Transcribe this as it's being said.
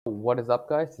What is up,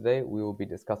 guys? Today we will be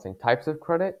discussing types of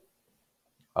credit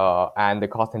and the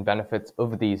cost and benefits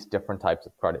of these different types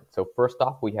of credit. So first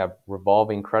off, we have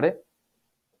revolving credit.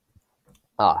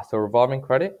 So revolving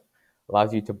credit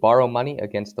allows you to borrow money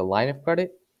against a line of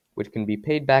credit, which can be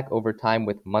paid back over time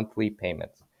with monthly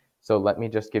payments. So let me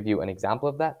just give you an example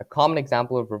of that. A common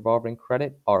example of revolving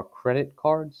credit are credit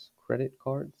cards.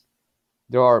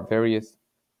 There are various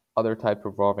other types of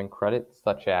revolving credit,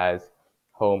 such as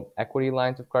home equity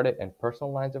lines of credit and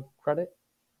personal lines of credit.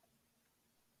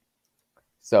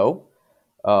 So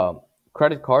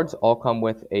credit cards all come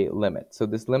with a limit. So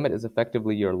this limit is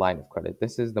effectively your line of credit.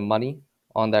 This is the money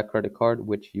on that credit card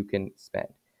which you can spend.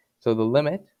 So the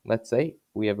limit, let's say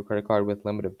we have a credit card with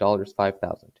limit of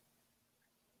 $5,000.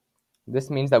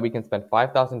 This means that we can spend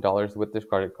 $5,000 with this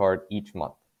credit card each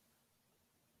month.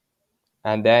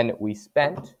 And then we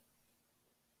spent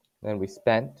 $1,000. So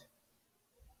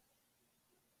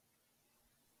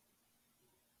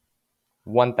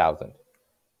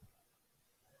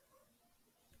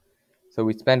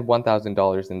we spend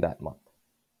 $1,000 in that month.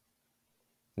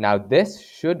 Now this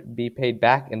should be paid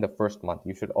back in the first month.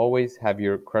 You should always have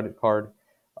your credit card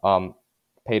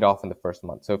paid off in the first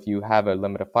month. So if you have a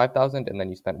limit of 5,000 and then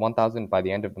you spent 1,000, by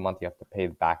the end of the month you have to pay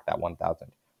back that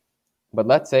 1,000. But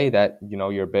let's say that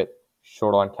you're a bit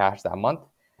short on cash that month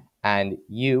and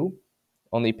you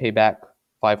only pay back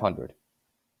 500.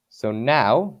 So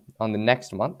now on the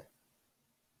next month,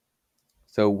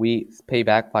 so we pay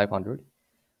back 500.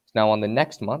 Now on the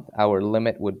next month, our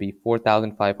limit would be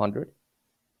 4,500.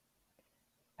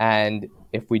 And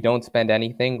if we don't spend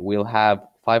anything, we'll have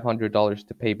 $500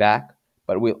 to pay back,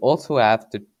 but we'll also have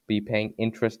to be paying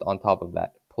interest on top of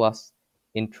that, plus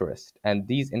interest. And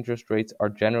these interest rates are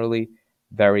generally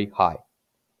very high.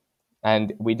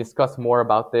 And we discuss more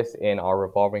about this in our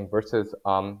revolving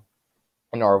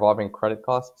credit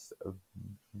costs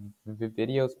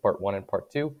videos, part 1 and part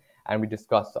 2. And we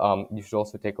discuss, you should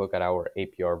also take a look at our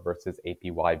APR versus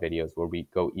APY videos where we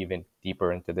go even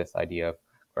deeper into this idea of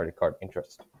credit card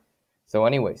interest. So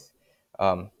anyways,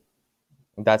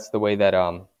 that's the way that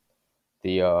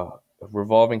the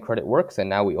revolving credit works. And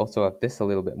now we also have a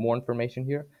little bit more information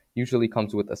here. Usually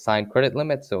comes with assigned credit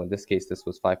limit. So in this case, this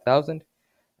was 5,000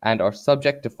 and are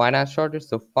subject to finance charges.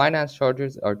 So finance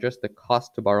charges are just the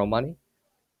cost to borrow money.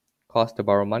 So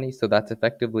that's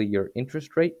effectively your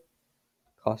interest rate.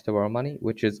 Cost to borrow money,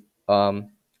 which is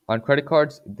on credit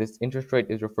cards, this interest rate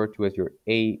is referred to as your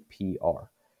APR.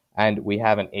 And we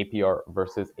have an APR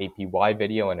versus APY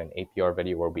video and an APR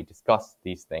video where we discuss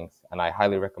these things. And I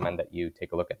highly recommend that you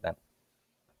take a look at them.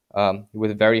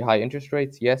 With very high interest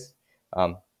rates, yes.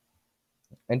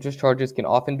 Interest charges can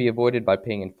often be avoided by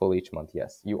paying in full each month.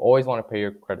 Yes, you always want to pay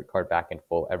your credit card back in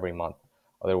full every month.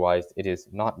 Otherwise, it is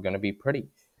not going to be pretty.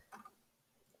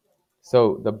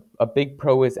 So a big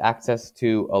pro is access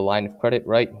to a line of credit,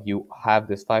 right? You have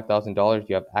this $5,000,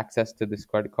 you have access to this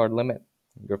credit card limit.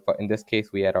 In this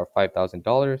case, we had our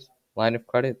 $5,000 line of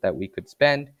credit that we could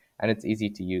spend, and it's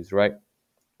easy to use, right?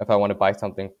 If I want to buy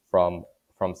something from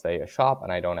say a shop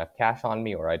and I don't have cash on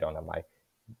me, or I don't have my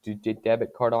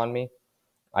debit card on me,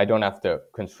 I don't have to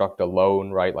construct a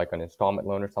loan, right? Like an installment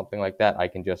loan or something like that. I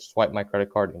can just swipe my credit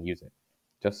card and use it.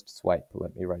 Just swipe.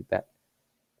 Let me write that.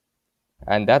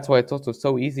 And that's why it's also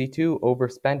so easy to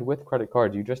overspend with credit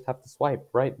cards. You just have to swipe,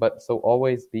 right? But so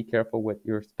always be careful with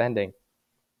your spending.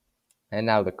 And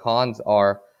now the cons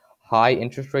are high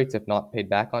interest rates if not paid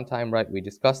back on time, right? We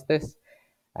discussed this.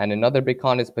 And another big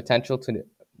con is potential to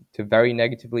very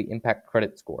negatively impact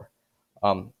credit score.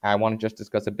 I want to just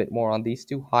discuss a bit more on these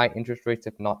two. High interest rates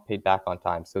if not paid back on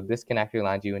time. So this can actually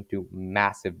land you into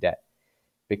massive debt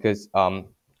because,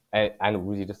 and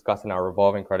we discussed in our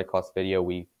revolving credit cost video,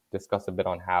 we discuss a bit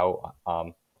on how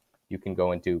you can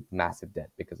go into massive debt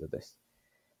because of this.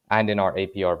 And in our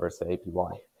APR versus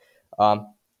APY.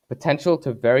 Potential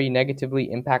to very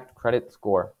negatively impact credit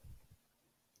score.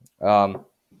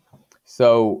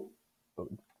 So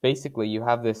basically, you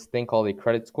have this thing called a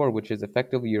credit score, which is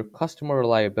effectively your customer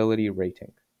reliability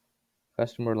rating.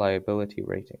 Customer reliability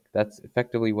rating. That's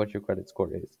effectively what your credit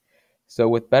score is. So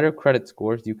with better credit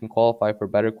scores, you can qualify for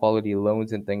better quality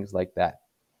loans and things like that.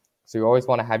 So you always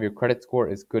want to have your credit score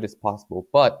as good as possible.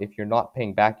 But if you're not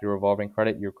paying back your revolving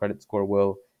credit, your credit score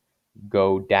will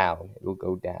go down. It will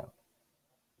go down.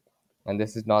 And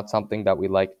this is not something that we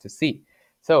like to see.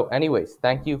 So anyways,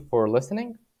 thank you for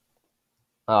listening.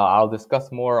 I'll discuss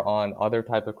more on other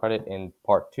types of credit in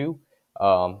part 2.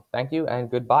 Thank you and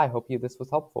goodbye. Hope this was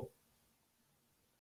helpful.